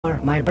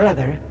My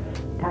brother,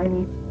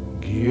 Tiny.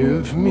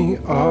 Give me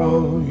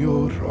all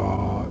your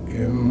raw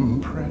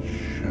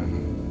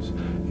impressions,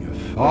 your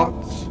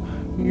thoughts,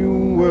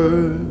 your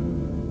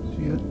words,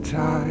 your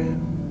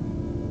time.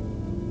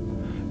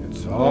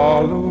 It's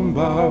all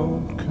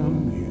about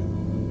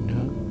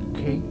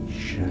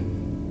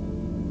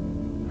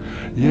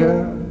communication.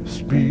 Yeah,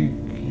 speak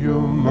your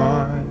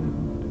mind.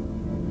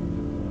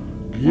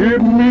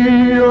 Give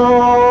me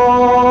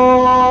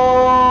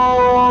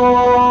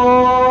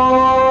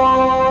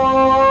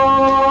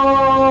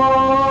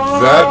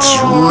That's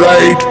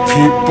right,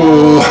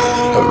 people.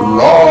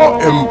 Raw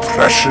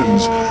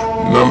Impressions,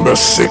 number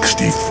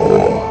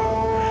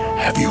 64.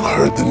 Have you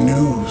heard the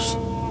news?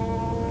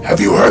 Have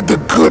you heard the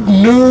good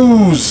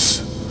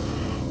news?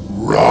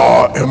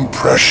 Raw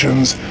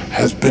Impressions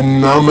has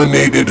been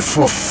nominated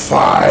for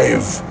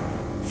five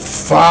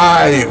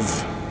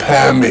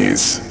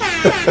Pammys.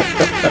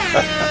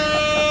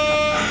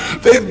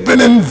 They've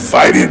been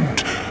invited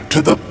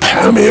to the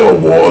Pammy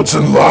Awards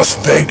in Las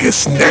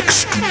Vegas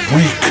next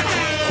week,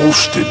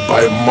 hosted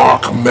by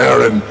Mark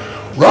Maron.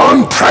 Raw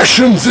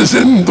Impressions is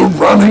in the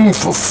running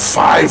for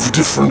 5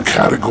 different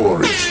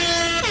categories.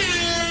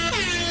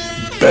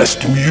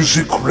 Best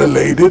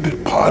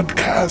music-related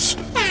podcast,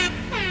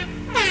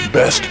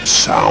 best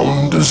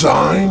sound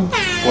design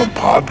for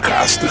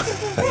podcast.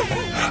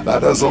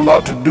 That has a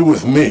lot to do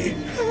with me.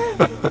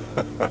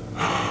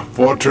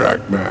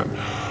 4-track man.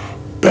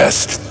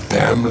 Best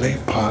family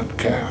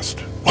podcast,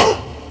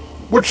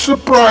 which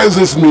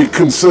surprises me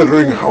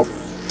considering how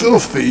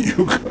filthy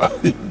you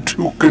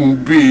two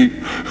can be.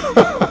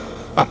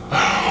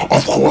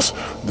 Of course,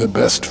 the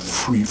best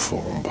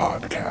freeform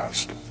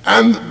podcast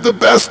and the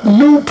best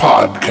new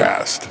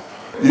podcast.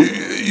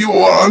 You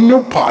are a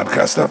new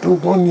podcast after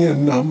 1 year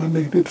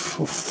nominated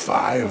for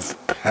 5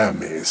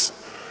 Pammys.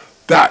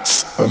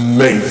 That's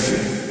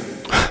amazing.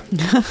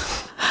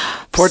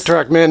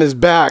 4-track man is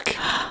back.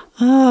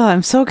 Oh,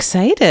 I'm so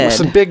excited. With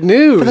some big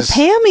news. For the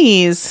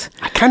Pammys.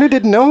 I kind of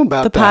didn't know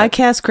about the that.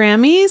 podcast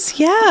Grammys?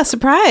 Yeah,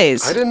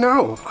 surprise. I didn't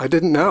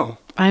know.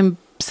 I'm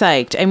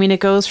psyched. I mean, it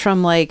goes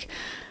from like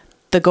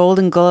the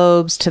Golden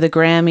Globes to the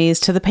Grammys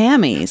to the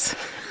Pammys.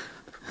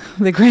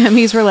 The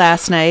Grammys were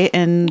last night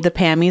and the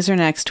Pammys are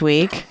next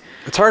week.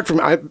 It's hard for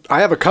me. I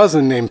have a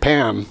cousin named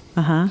Pam.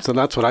 So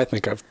that's what I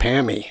think of.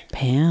 Pammy.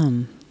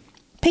 Pam.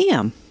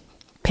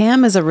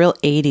 Pam is a real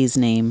 80s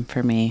name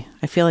for me.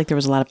 I feel like there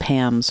was a lot of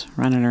Pams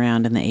running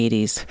around in the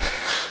 80s.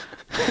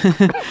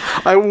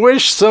 I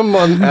wish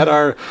someone at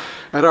our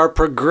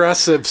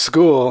progressive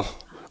school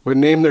would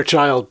name their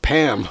child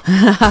Pam.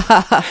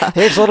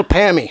 Hey, it's little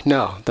Pammy.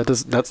 No,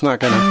 that's not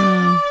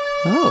gonna.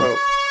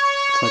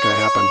 It's not gonna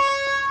happen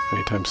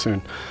anytime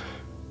soon.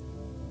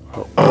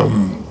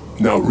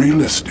 Now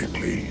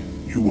realistically,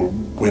 you will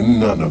win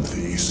none of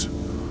these.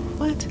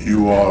 What?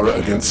 You are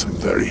against some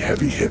very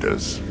heavy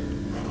hitters.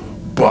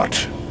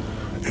 But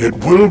it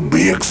will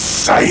be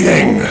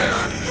exciting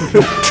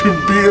to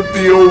be at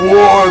the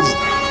awards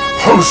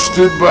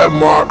hosted by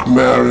Mark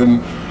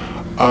Maron.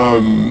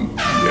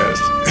 Yes,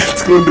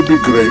 it's going to be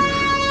great.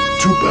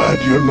 Too bad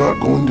you're not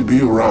going to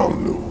be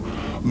around, Lou.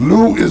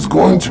 Lou is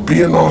going to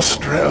be in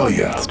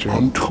Australia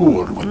on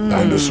tour with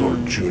Dinosaur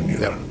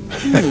Jr.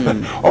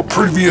 A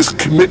previous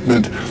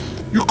commitment.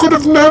 You could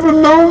have never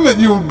known that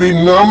you would be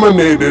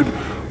nominated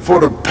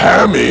for a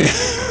Pammy.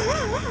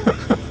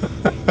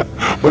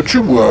 But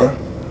you were,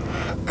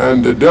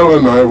 and Adelle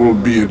and I will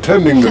be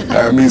attending the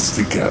Pammys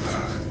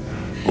together.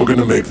 We're going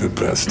to make the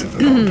best of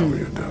it, I'll tell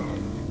you, Adelle.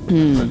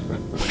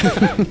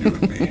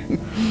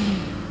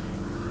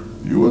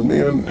 You and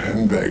me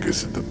in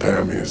Vegas at the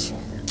Pammys,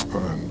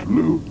 and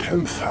Lou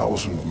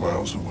 10,000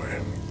 miles away.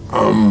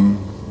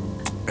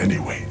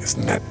 Anyway,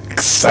 isn't that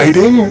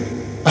exciting?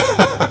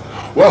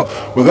 Well,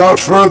 without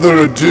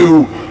further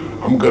ado,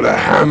 I'm going to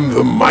hand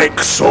the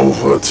mics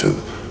over to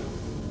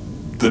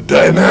the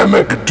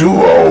dynamic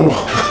duo.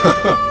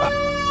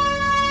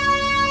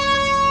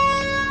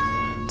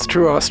 It's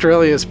true,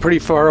 Australia is pretty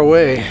far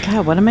away.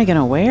 God, what am I going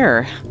to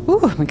wear? Ooh,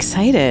 I'm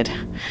excited.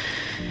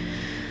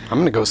 I'm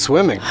going to go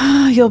swimming.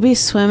 You'll be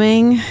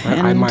swimming.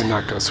 I might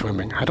not go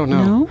swimming. I don't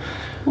know.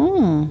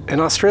 No? In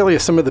Australia,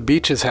 some of the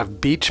beaches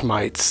have beach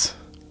mites.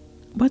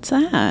 What's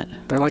that?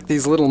 They're like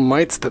these little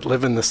mites that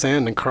live in the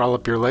sand and crawl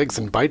up your legs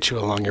and bite you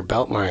along your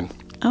belt line.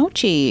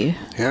 Ouchie.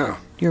 Yeah.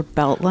 Your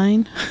belt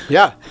line?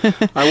 Yeah.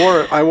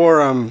 I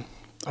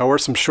wore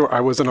some short.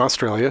 I was in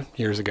Australia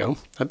years ago.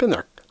 I've been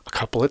there a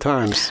couple of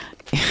times.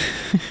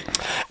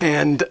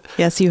 And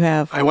yes, you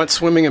have. I went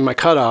swimming in my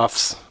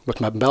cutoffs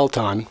with my belt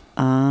on.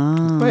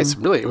 Oh. Nice.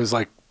 Really, it was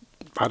like,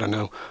 I don't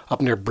know,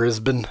 up near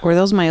Brisbane. Were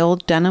those my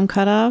old denim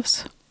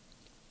cutoffs?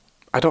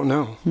 I don't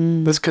know.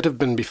 This could have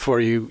been before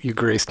you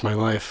graced my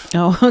life.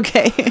 Oh,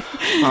 okay.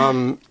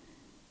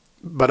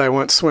 But I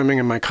went swimming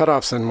in my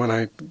cutoffs, and when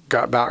I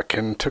got back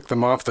and took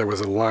them off, there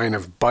was a line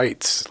of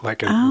bites,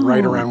 like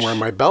right around where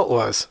my belt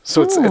was.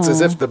 So it's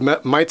as if the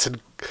mites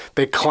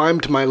they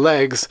climbed my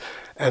legs,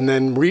 and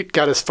then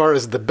got as far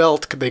as the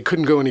belt. They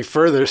couldn't go any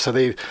further, so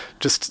they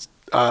just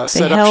They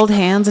set up... held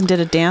hands and did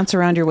a dance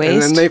around your waist?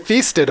 And then they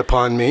feasted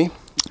upon me.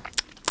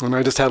 And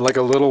I just had like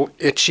a little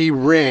itchy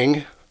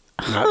ring.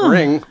 Not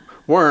ring,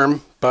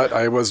 worm, but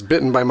I was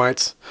bitten by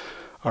mites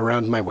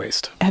around my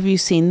waist. Have you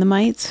seen the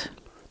mites?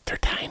 They're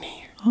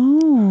tiny.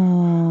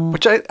 Oh.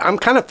 Which I'm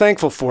kind of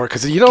thankful for,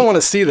 because you don't want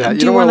to see that. Do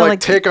You don't want to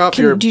like take off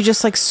your... Do you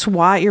just like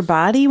swat your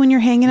body when you're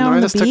hanging out on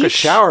the beach? I just took a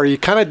shower. You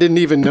kind of didn't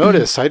even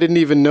notice. I didn't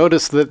even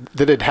notice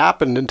that it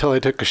happened until I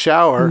took a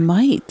shower.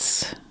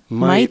 Mites.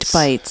 Mite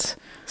bites.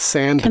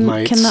 Sand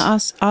mites. Can the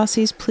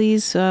Aussies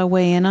please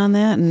weigh in on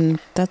that? And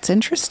that's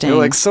interesting. You're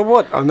like, so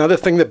what? Another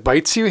thing that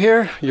bites you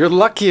here? You're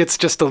lucky it's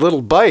just a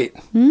little bite.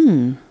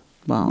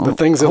 Well, the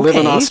things that live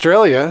in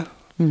Australia,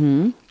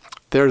 Mm-hmm.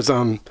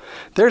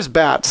 there's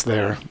bats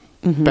there.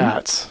 Mm-hmm.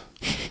 Bats.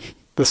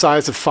 The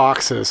size of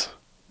foxes.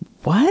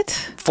 What?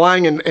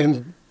 Flying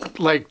in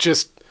like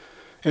just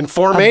in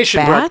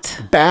formation. A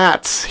bat?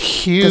 Bats.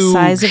 Huge. The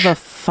size of a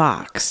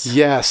fox.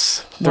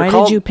 Yes. Why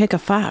did you pick a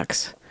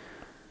fox?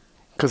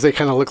 Because they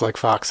kind of look like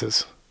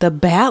foxes. The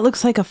bat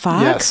looks like a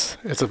fox?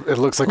 Yes. It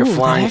looks like a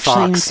flying that actually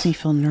fox. makes me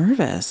feel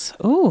nervous.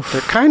 Ooh.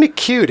 They're kind of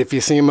cute if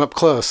you see them up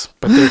close,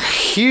 but they're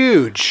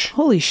huge.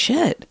 Holy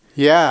shit.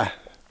 Yeah.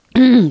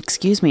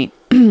 Excuse me.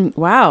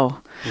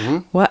 Wow.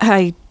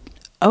 Mm-hmm.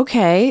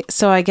 Okay,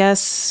 so I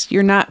guess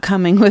you're not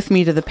coming with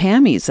me to the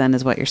Pammys then,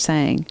 is what you're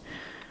saying.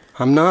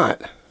 I'm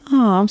not.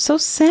 Oh, I'm so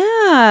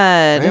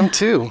sad. I am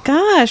too.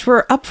 Gosh,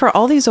 we're up for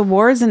all these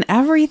awards and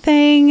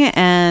everything,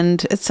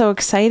 and it's so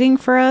exciting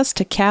for us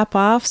to cap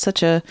off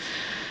such a,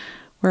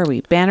 where are we,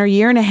 banner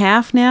year and a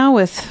half now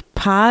with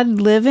pod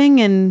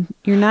living, and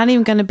you're not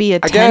even going to be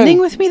attending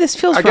with me? This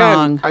feels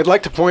wrong. I'd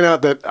like to point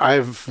out that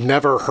I've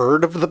never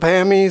heard of the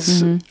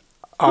Pammys.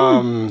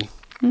 Mm-hmm.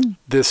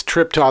 This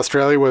trip to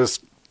Australia was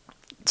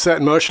set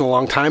in motion a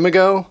long time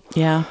ago.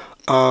 Yeah.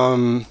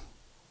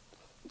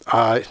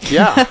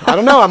 Yeah, I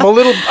don't know. I'm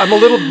a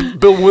little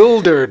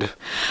bewildered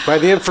by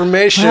the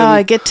information. Well,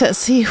 I get to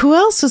see who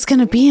else was going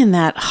to be in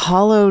that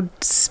hollowed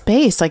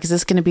space. Like, is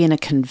this going to be in a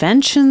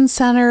convention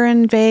center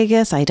in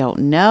Vegas? I don't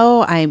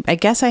know. I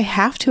guess I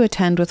have to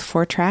attend with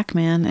 4-Track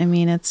Man. I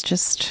mean, it's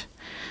just,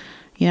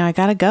 I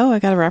got to go. I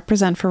got to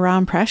represent for Raw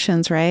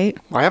Impressions, right?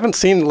 I haven't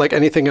seen like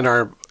anything in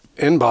our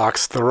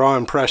inbox, the Raw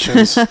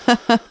Impressions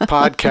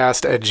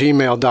podcast at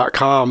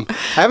gmail.com. I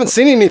haven't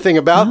seen anything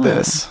about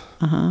this.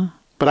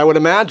 But I would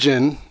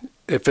imagine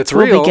if it's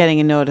real, we'll be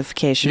getting a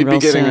notification. You'd be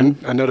getting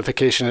soon. a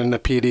notification in the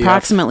PDF.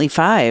 Approximately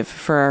 5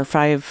 for our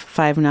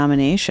five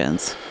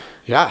nominations.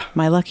 Yeah,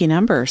 my lucky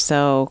number.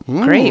 So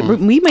great.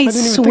 We might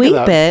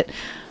sweep it,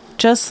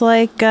 just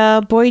like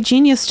Boy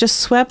Genius just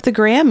swept the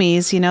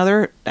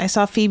Grammys. I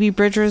saw Phoebe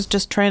Bridgers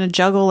just trying to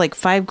juggle like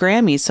 5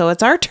 Grammys. So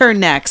it's our turn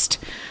next.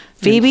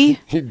 Phoebe,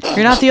 you're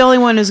not the only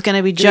one who's going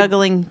to be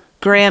juggling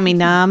Grammy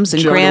noms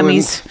and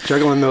Grammys.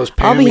 Juggling those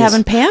Pammys. I'll be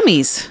having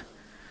Pammys.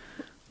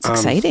 It's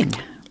exciting.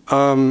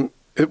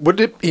 Would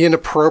it be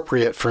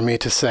inappropriate for me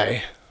to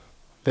say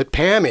that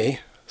Pammy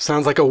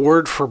sounds like a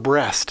word for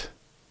breast?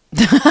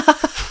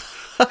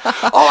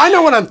 Oh, I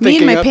know what I'm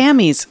thinking. Me and my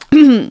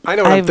Pammys. I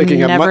know what I'm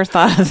thinking. I've never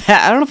thought of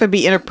that. I don't know if it'd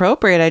be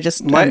inappropriate.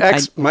 My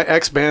ex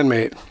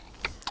bandmate,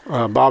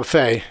 Bob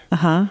Fay.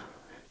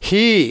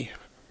 He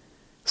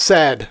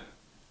said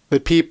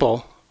that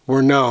people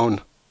were known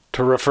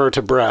to refer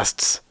to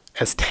breasts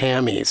as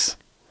Tammys.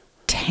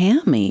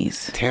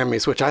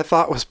 Tammys, which I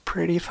thought was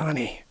pretty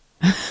funny.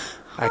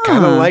 I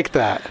kind of like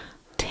that.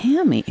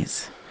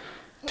 Tammys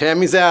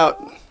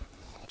out.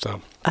 So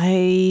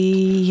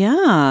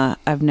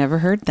I've never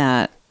heard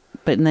that.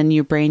 But then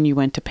you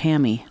went to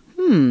Pammy.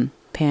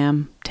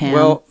 Tam.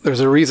 Well, there's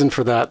a reason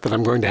for that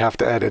I'm going to have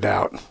to edit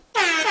out.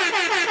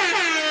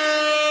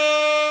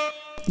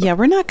 Yeah,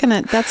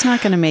 that's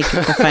not gonna make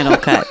it the final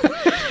cut.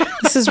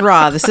 This is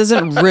raw. This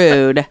isn't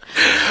rude.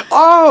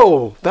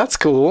 Oh, that's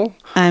cool.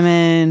 I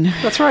mean,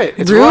 that's right.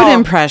 It's rude raw.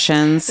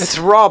 Impressions. It's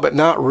raw, but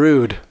not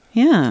rude.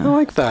 Yeah. I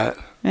like that.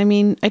 I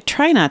mean, I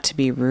try not to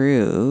be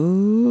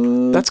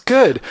rude. That's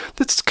good.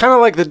 That's kind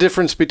of like the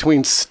difference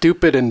between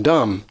stupid and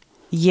dumb.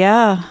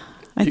 Yeah.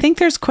 I think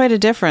there's quite a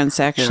difference,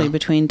 actually,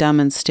 between dumb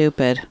and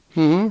stupid.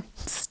 Mm-hmm.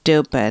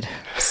 Stupid.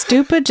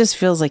 Stupid just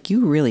feels like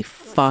you really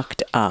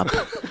fucked up.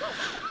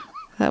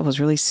 That was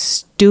really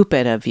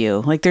stupid of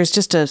you. Like, there's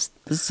just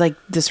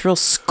this real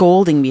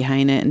scolding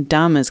behind it. And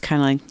dumb is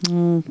kind of like,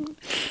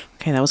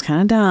 okay, that was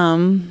kind of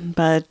dumb,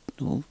 but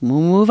we'll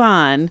move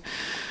on.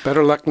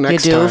 Better luck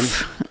next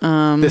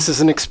time. This is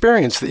an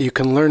experience that you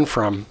can learn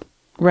from.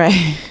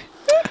 Right.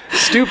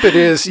 Stupid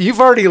is, you've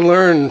already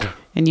learned.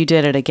 And you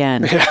did it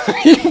again. Yeah,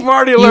 you've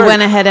already learned. You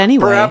went ahead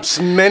anyway. Perhaps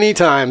many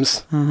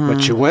times,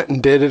 but you went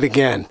and did it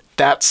again.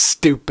 That's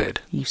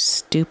stupid. You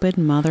stupid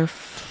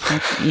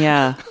motherfucker.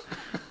 Yeah.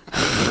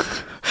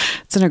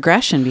 It's an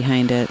aggression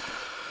behind it.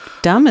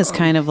 Dumb is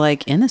kind of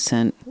like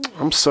innocent.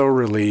 I'm so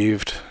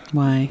relieved.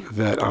 Why?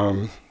 That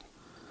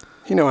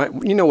you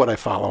know what I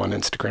follow on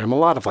Instagram? A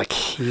lot of like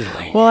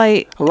healing. Well,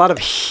 a lot of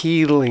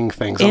healing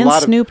things. And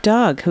Snoop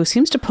Dogg, who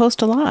seems to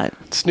post a lot.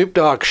 Snoop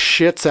Dogg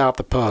shits out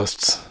the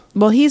posts.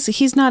 Well,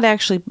 he's not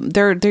actually.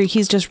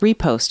 He's just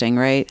reposting,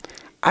 right?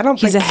 I don't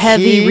He's think a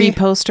heavy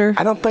reposter.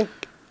 I don't think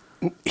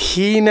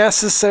he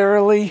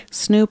necessarily.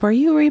 Snoop, are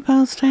you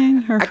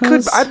reposting? Or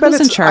I bet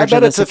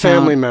it's a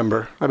family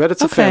member. I bet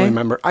it's a family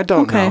member. I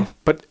don't know.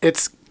 But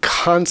it's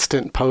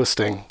constant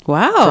posting.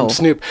 Wow. From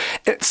Snoop.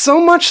 It's so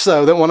much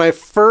so that when I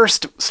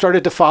first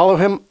started to follow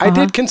him, I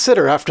did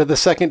consider after the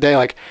second day,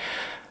 like,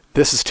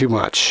 this is too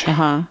much.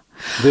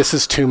 This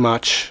is too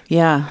much.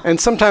 Yeah. And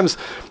sometimes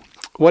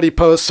what he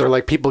posts are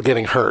like people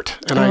getting hurt.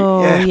 And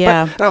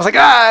and I was like,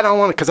 I don't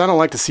want to, because I don't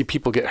like to see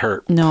people get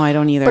hurt. No, I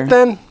don't either. But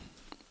then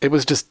it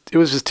was just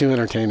too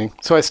entertaining.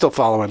 So I still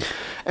follow him.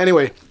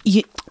 Anyway,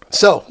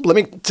 so let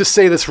me just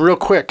say this real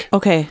quick.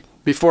 Okay.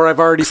 Before I've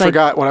already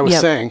forgot what I was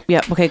saying.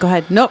 Yep. Okay, go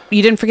ahead. Nope,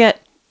 you didn't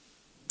forget.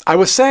 I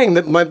was saying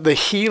that the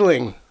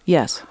healing.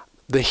 Yes.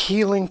 The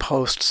healing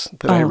posts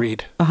that I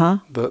read.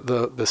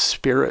 The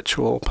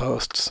spiritual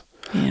posts.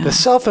 Yeah. The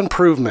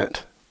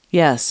self-improvement.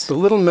 Yes. The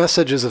little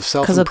messages of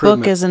self-improvement. Because a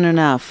book isn't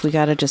enough. We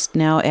got to just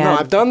now add. No,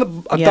 I've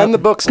done the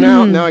books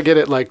now. Now I get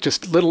it like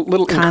just little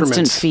constant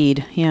increments.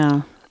 Feed.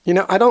 Yeah. You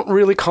know, I don't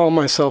really call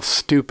myself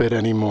stupid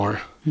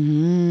anymore. You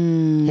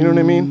know what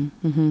I mean?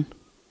 Mm-hmm.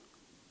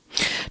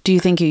 Do you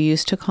think you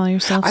used to call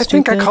yourself stupid? I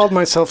think I called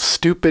myself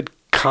stupid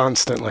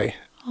constantly.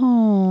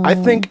 Oh. I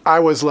think I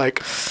was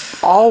like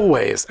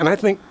always, and I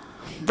think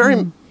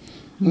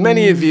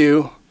many of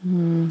you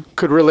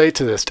could relate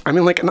to this. I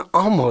mean, like an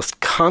almost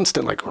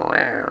constant, like.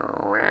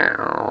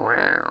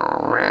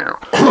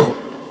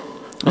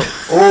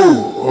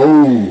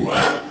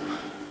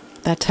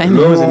 That time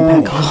it was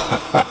impeccable.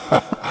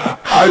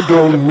 I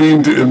don't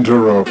mean to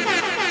interrupt.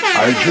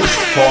 I just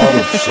thought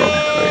of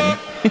something.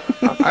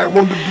 I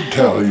wanted to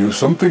tell you,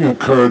 something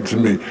occurred to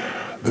me,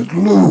 that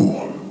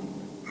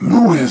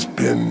Lou has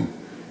been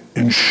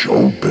in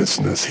show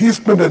business. He's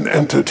been an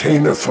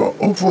entertainer for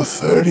over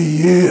 30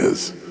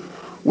 years,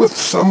 with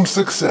some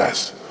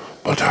success.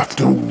 But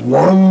after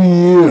 1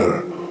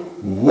 year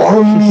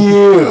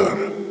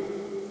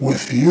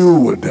with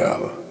you,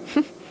 Adelle,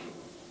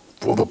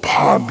 for the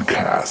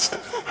podcast,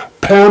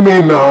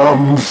 Pammy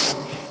noms,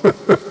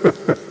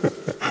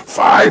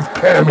 5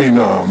 Pammy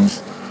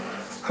noms,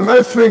 and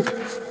I think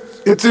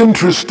it's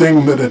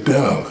interesting that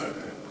Adelle,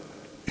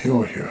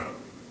 you're here.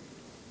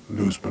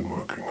 Lou's been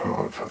working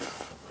hard for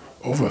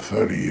over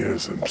 30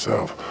 years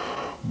himself,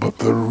 but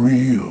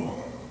when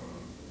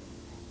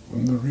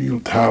the real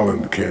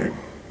talent came,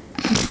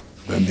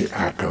 then the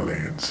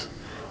accolades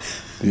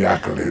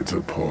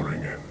are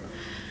pouring in,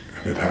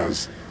 and it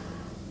has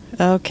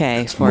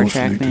it's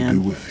mostly to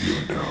do with you,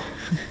 Adelle.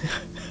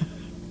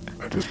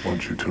 I just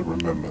want you to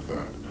remember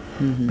that,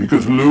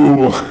 because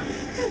Lou.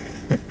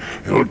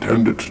 He'll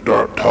tend to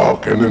start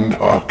talking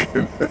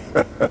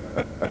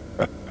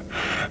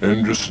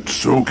and just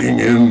soaking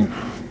in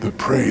the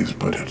praise,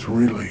 but it's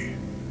really,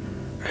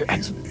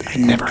 I've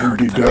never heard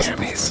of the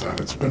Pammys.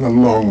 It's been a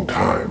long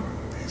time.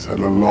 He's had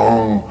a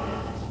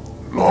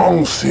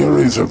long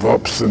series of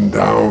ups and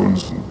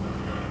downs,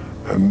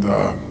 and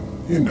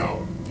you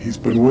know, he's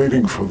been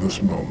waiting for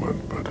this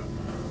moment, but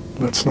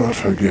let's not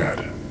forget,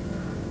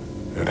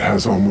 it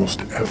has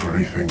almost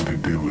everything to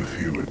do with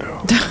you,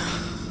 Adelle.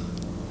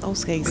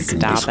 Okay, we can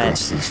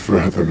discuss this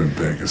further in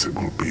Vegas. It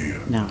will be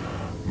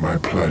my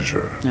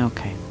pleasure.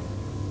 Okay.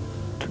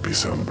 To be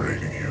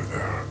celebrating you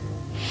there.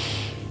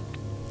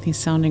 He's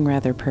sounding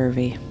rather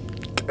pervy.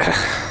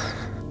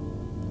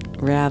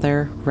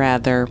 rather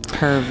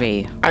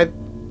pervy.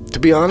 To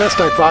be honest,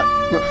 I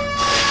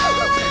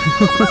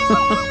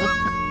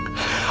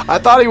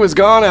thought he was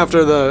gone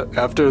after the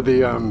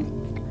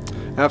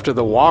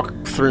walk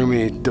through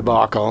me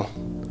debacle.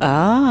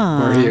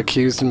 Where he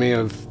accused me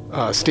of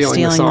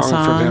stealing the song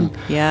from him.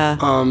 Yeah.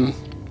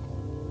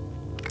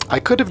 I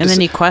could have. And then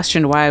he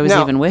questioned why I was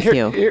even with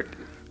you.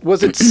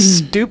 Was it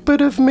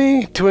stupid of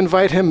me to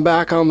invite him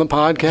back on the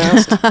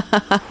podcast,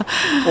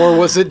 or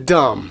was it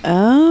dumb?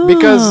 Oh.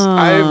 Because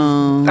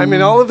I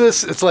mean, all of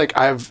this. It's like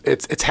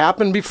it's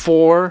happened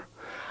before.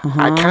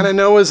 I kind of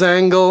know his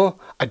angle.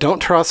 I don't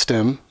trust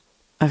him.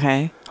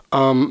 Okay.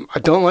 I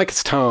don't like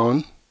his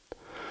tone.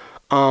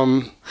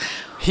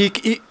 He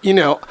you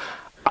know,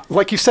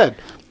 like you said,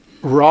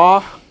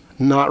 raw.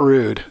 Not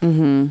rude.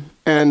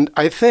 And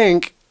I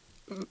think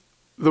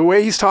the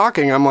way he's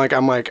talking, I'm like,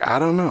 I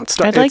don't know.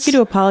 I'd like you to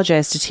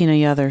apologize to Tina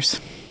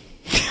Yothers.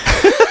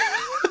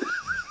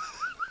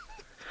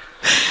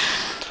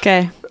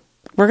 Okay.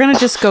 We're going to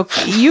just go.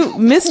 You,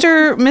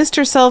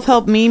 Mr.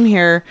 Self-Help Meme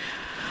here.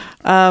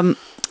 I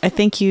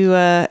think you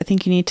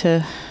need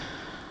to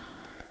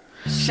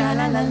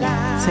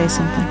say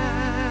something.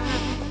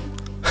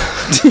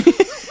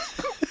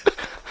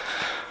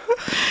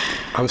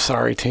 I'm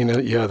sorry, Tina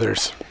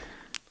Yothers.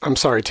 I'm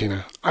sorry,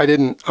 Tina. I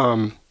didn't,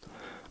 I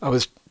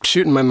was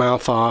shooting my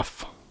mouth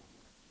off.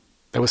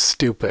 That was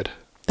stupid.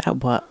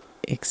 That what?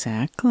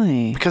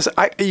 Exactly. Because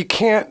you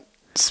can't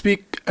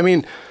speak, I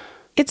mean.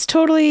 It's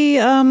totally.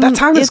 That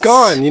time is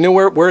gone, you know,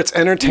 where it's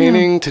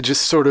entertaining to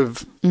just sort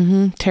of.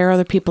 Tear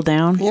other people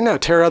down. You know,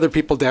 tear other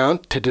people down,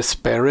 to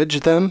disparage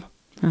them.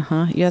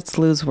 Yeah, it's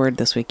Lou's word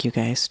this week, you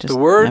guys. Just The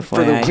word FYI.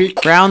 for the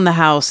week. Round the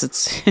house.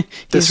 It's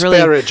he's really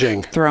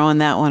Disparaging. throwing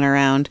that one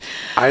around.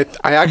 I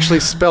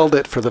actually spelled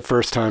it for the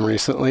first time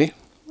recently.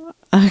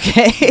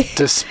 Okay.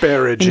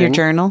 Disparaging. In your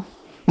journal.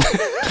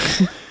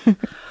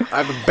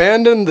 I've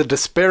abandoned the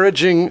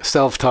disparaging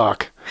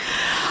self-talk.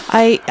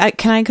 I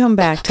can I come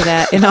back to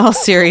that in all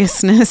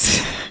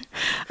seriousness?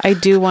 I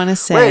do want to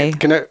say.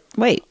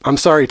 Wait, I'm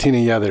sorry, Tina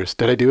Yothers.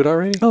 Did I do it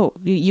already? Oh,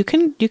 you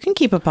can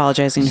keep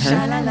apologizing to her.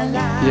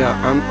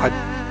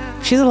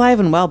 Yeah, she's alive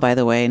and well, by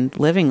the way, and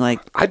living like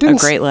a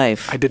great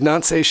life. I did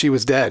not say she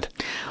was dead.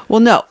 Well,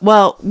 no.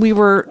 Well, you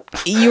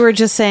were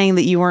just saying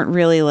that you weren't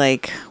really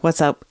like,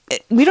 what's up?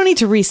 We don't need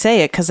to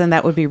re-say it because then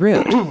that would be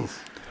rude.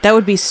 That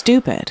would be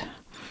stupid.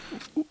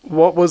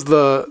 What was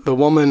the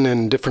woman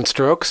in Different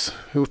Strokes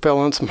who fell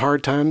on some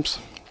hard times?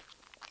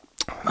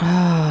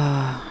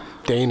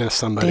 Dana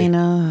somebody.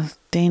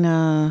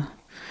 Dana.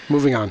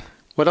 Moving on.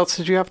 What else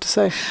did you have to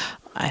say?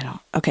 I don't.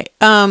 Okay.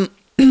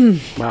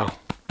 Wow.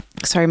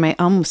 Sorry, my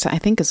I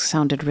think it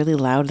sounded really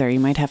loud there. You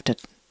might have to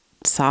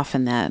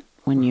soften that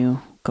when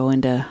you go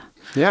into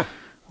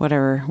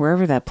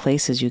wherever that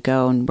place is you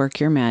go and work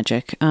your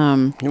magic.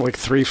 You're like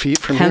 3 feet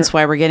from here. Hence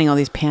why we're getting all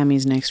these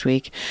Pammys next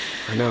week.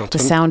 I know. The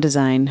sound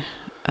design.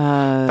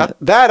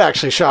 That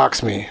actually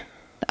shocks me.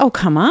 Oh,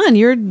 come on.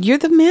 You're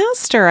the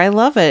master. I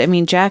love it. I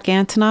mean, Jack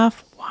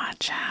Antonoff,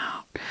 watch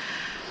out.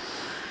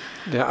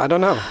 Yeah, I don't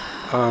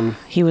know.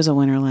 He was a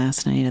winner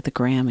last night at the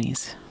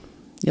Grammys.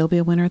 You'll be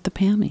a winner at the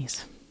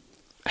Pammys.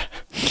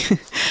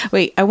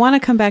 Wait, I want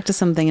to come back to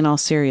something in all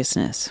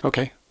seriousness.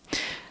 Okay.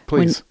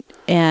 Please.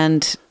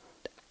 And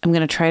I'm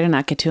going to try to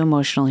not get too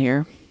emotional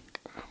here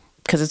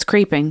because it's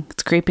creeping.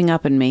 It's creeping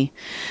up in me.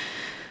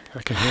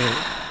 I can hear it.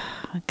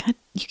 God,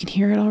 you can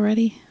hear it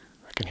already?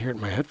 I can hear it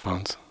in my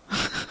headphones.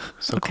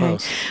 So okay.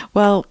 Close.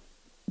 Well,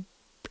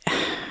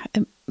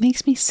 it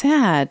makes me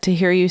sad to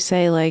hear you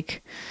say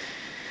like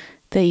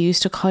that you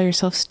used to call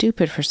yourself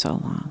stupid for so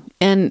long.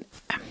 And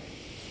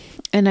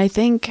I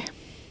think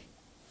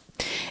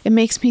it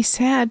makes me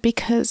sad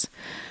because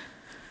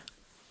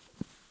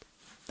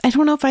I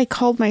don't know if I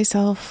called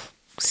myself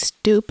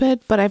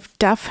stupid, but I've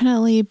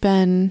definitely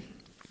been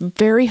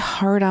very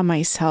hard on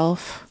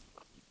myself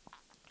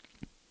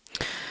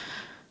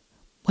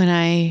when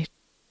I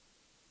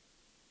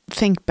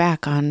think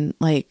back on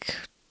like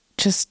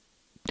just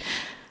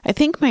I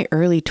think my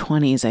early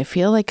 20s, I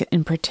feel like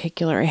in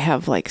particular I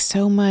have like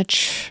so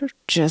much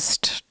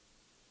just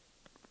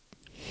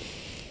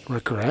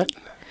regret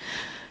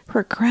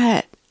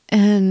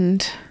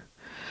and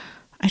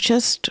I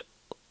just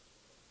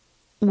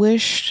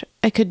wish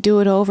I could do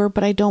it over,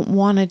 but I don't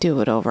want to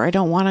do it over. I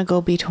don't want to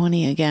go be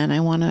 20 again. I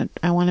want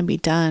to be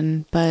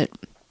done, and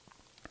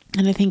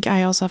I think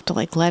I also have to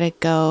like let it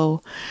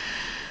go.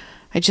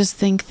 I just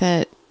think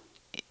that,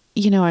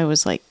 I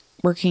was like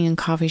working in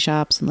coffee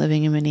shops and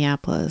living in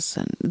Minneapolis,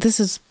 and this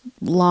is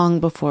long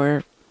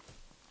before,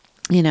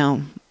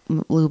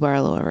 Lou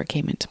Barlow ever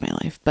came into my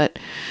life, but,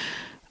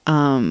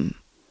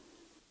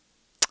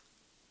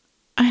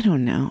 I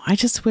don't know. I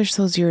just wish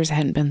those years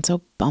hadn't been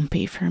so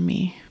bumpy for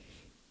me.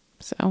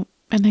 So,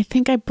 and I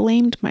think I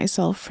blamed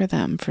myself for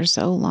them for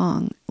so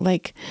long.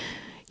 Like,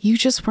 you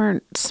just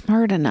weren't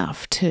smart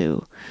enough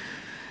to,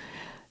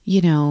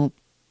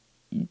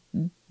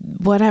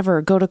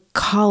 whatever, go to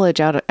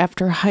college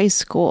after high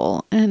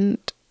school. And,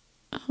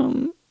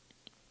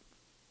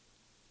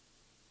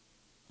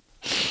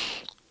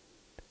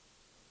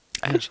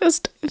 I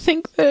just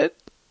think that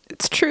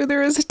it's true.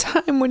 There is a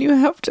time when you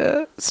have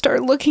to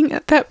start looking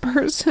at that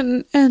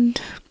person and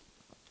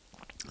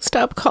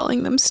stop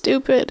calling them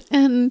stupid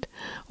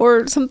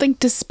or something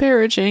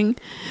disparaging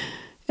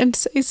and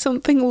say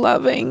something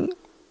loving.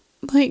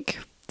 Like,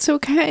 it's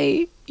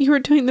okay. You were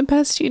doing the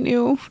best you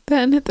knew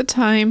then at the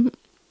time.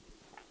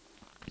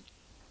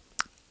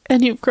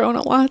 And you've grown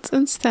a lot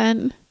since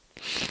then.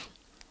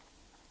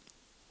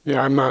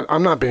 Yeah, I'm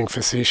not being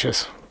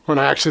facetious when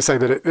I actually say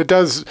that it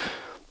does.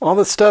 All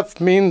this stuff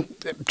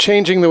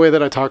changing the way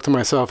that I talk to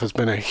myself has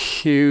been a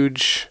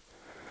huge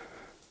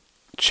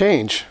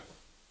change.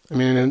 I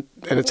mean, and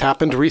it's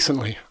happened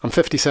recently. I'm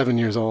 57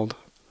 years old.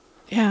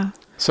 Yeah.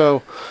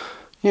 So,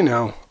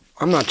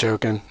 I'm not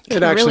joking.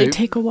 It actually really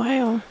take a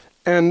while.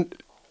 And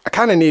I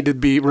kind of need to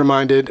be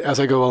reminded as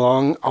I go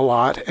along a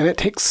lot. And it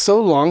takes so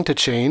long to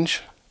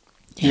change,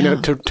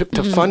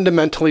 to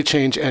fundamentally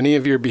change any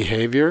of your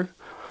behavior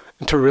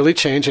and to really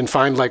change and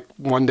find like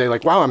one day,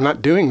 like, wow, I'm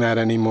not doing that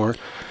anymore.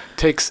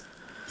 Takes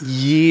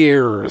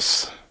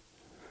years.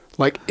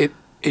 Like and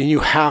you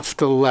have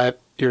to let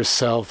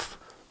yourself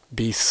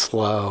be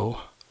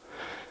slow.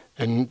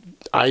 And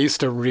I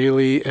used to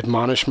really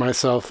admonish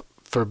myself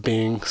for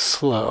being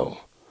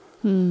slow.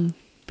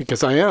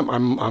 Because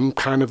I'm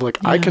kind of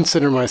like, I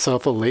consider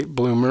myself a late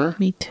bloomer.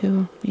 Me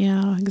too.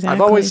 Yeah, exactly.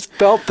 I've always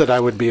felt that I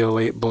would be a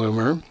late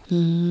bloomer.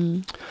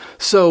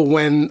 So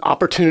when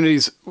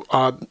opportunities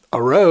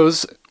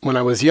arose when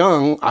I was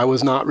young, I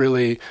wasn't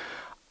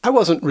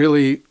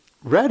really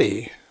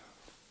ready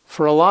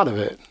for a lot of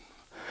it.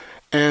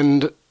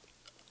 And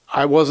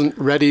I wasn't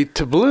ready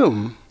to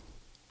bloom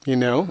You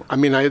know, I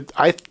mean,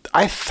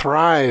 I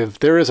thrive.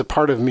 There is a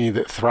part of me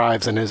that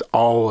thrives and has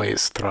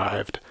always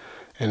thrived.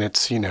 And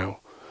it's, you know,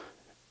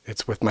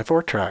 it's with my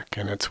 4-track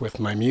and it's with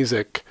my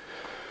music,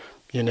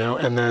 you know,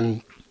 and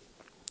then,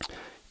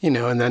 you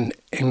know, and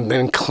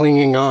then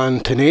clinging on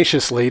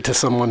tenaciously to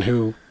someone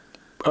who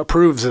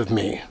approves of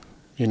me,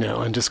 you know,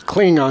 and just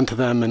clinging on to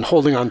them and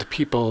holding on to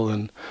people.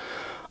 And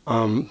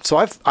so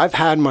I've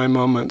had my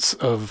moments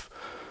of,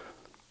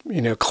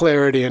 you know,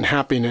 clarity and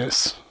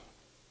happiness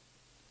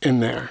in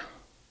there.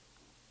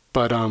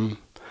 But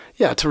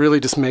yeah, to really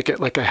just make it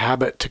like a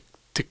habit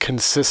to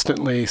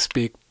consistently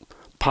speak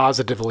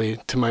positively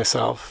to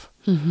myself,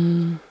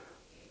 you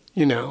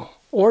know,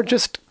 or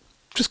just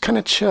kind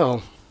of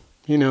chill,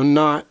 you know,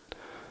 not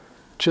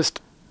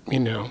just, you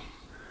know,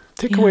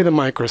 take away the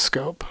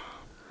microscope,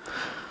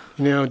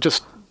 you know,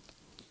 just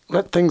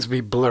let things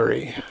be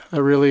blurry. I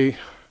really,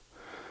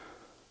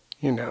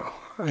 you know,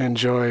 I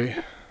enjoy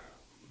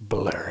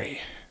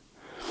blurry.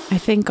 I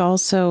think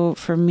also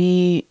for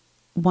me,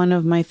 one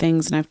of my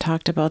things, and I've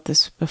talked about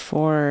this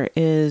before,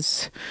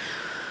 is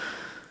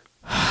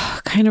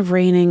kind of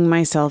reining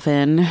myself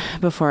in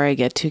before I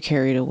get too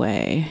carried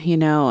away, you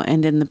know.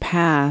 And in the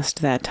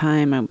past, that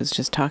time I was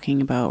just talking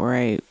about where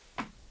I,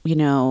 you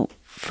know,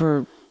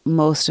 for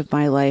most of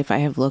my life, I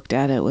have looked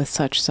at it with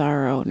such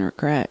sorrow and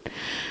regret.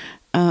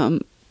 I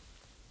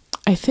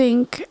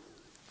think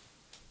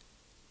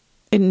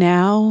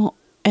now,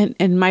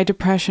 and my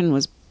depression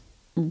was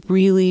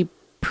really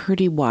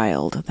pretty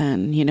wild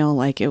then, you know,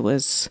 like it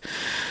was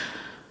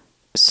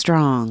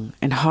strong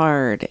and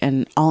hard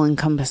and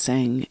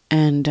all-encompassing,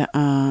 and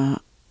I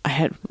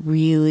had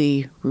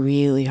really,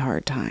 really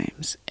hard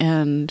times.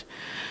 And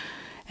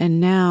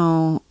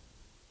now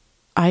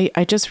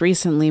I just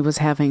recently was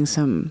having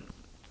some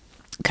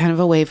kind of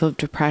a wave of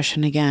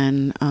depression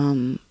again.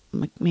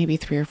 Like maybe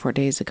 3 or 4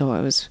 days ago,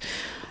 I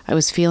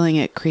was feeling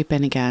it creep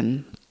in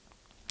again,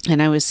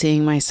 and I was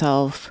seeing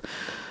myself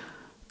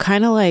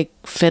kind of like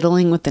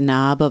fiddling with the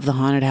knob of the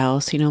haunted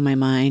house, you know, my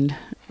mind,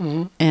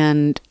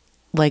 and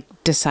like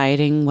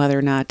deciding whether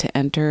or not to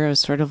enter. I was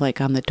sort of like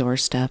on the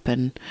doorstep,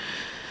 and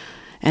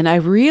I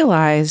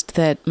realized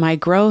that my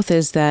growth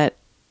is that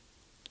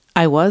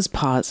I was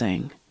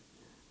pausing.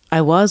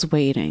 I was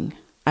waiting.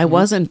 I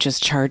wasn't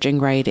just charging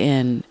right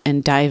in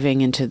and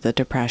diving into the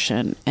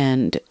depression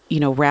and, you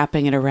know,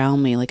 wrapping it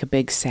around me like a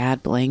big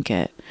sad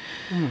blanket.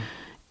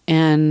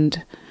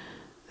 And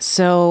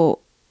so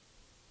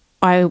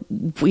I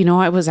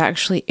was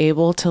actually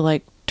able to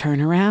like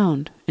turn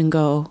around and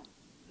go,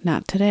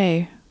 not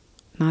today,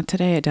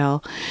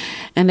 Adele.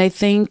 And I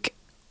think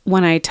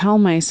when I tell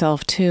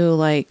myself too,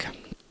 like,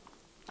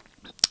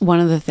 one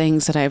of the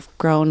things that I've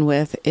grown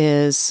with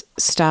is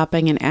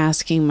stopping and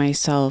asking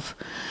myself,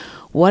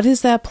 what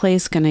is that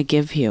place going to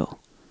give you?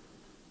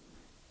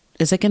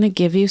 Is it going to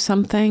give you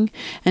something?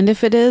 And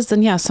if it is,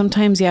 then yeah,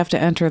 sometimes you have to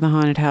enter the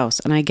haunted house.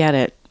 And I get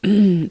it.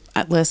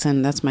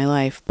 Listen, that's my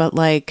life. But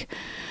like,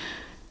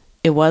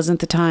 it wasn't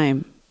the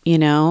time, you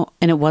know,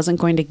 and it wasn't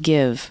going to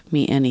give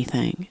me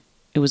anything.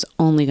 It was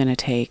only going to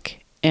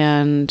take.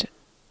 And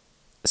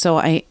so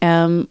I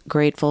am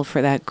grateful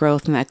for that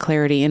growth and that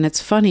clarity. And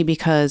it's funny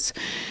because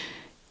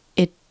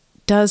it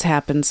does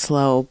happen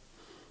slow.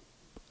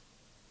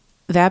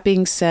 That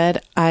being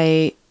said,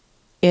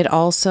 it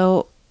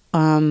also,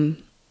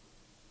 I'm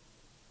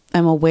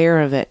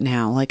aware of it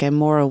now. Like, I'm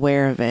more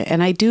aware of it.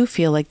 And I do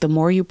feel like the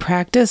more you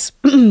practice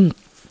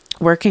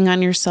working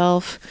on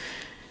yourself,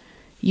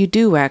 you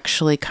do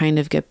actually kind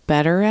of get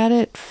better at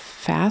it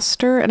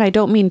faster. And I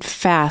don't mean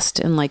fast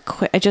and like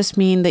quick. I just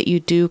mean that you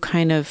do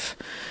kind of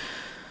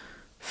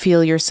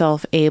feel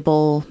yourself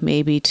able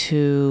maybe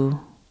to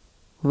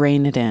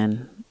rein it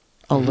in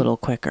a little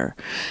quicker.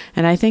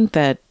 And I think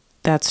that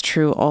that's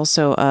true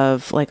also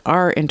of like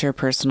our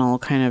interpersonal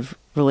kind of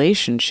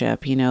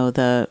relationship, you know,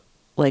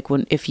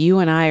 if you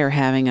and I are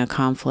having a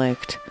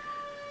conflict,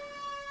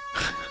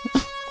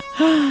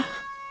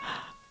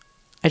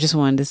 I just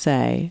wanted to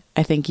say,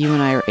 I think you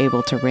and I are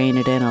able to rein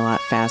it in a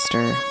lot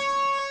faster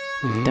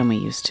than we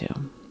used to.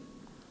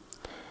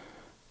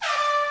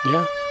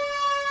 Yeah.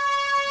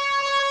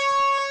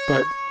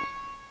 But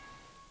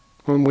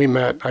when we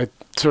met, I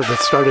sort of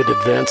started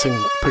advancing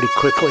pretty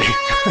quickly.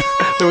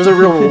 There was a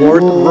real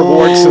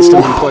reward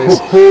system in place.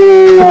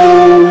 You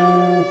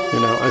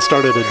know, I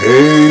started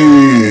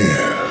Hey,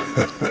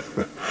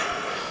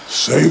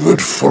 save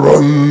it for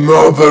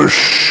another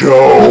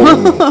show.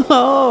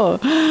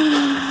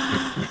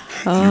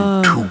 You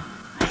two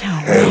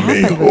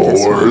Pammy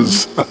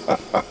whores.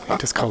 They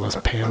just call us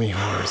Pammy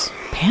whores.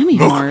 Pammy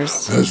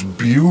whores. There's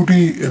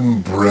beauty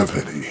in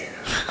brevity.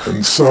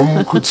 And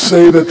some could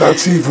say that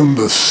that's even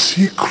the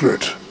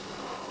secret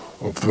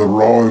of the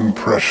raw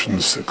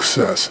impression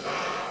success.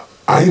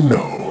 I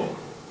know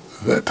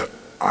that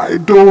I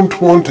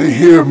don't want to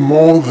hear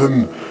more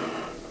than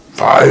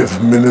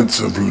 5 minutes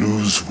of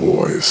loose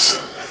voice.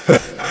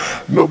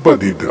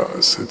 Nobody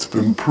does. It's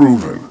been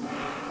proven.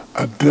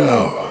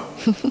 Adele,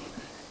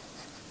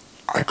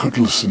 I could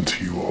listen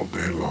to you all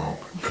day long,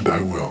 and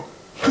I will.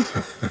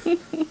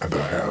 And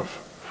I have.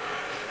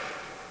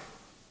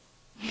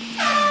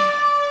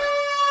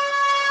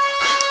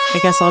 I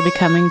guess I'll be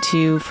coming to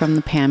you from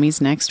the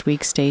Pammys next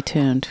week. Stay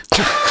tuned.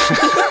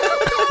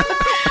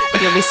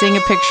 You'll be seeing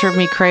a picture of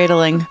me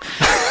cradling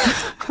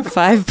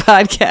 5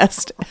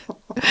 podcast.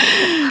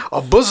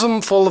 A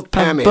bosom full of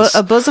Pammys.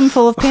 A bosom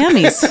full of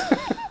Pammys.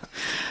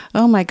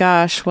 Oh my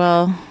gosh.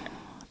 Well,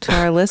 to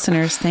our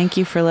listeners, thank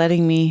you for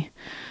letting me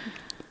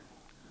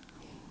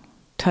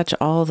touch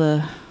all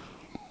the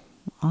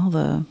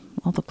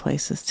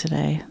places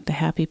today. The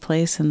happy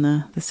place and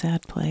the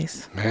sad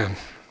place. Man.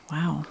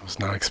 Wow. I was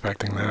not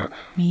expecting that.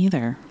 Me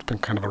either. It's been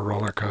kind of a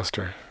roller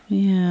coaster.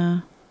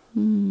 Yeah.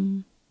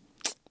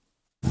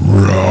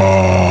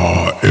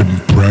 Raw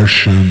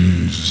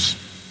impressions.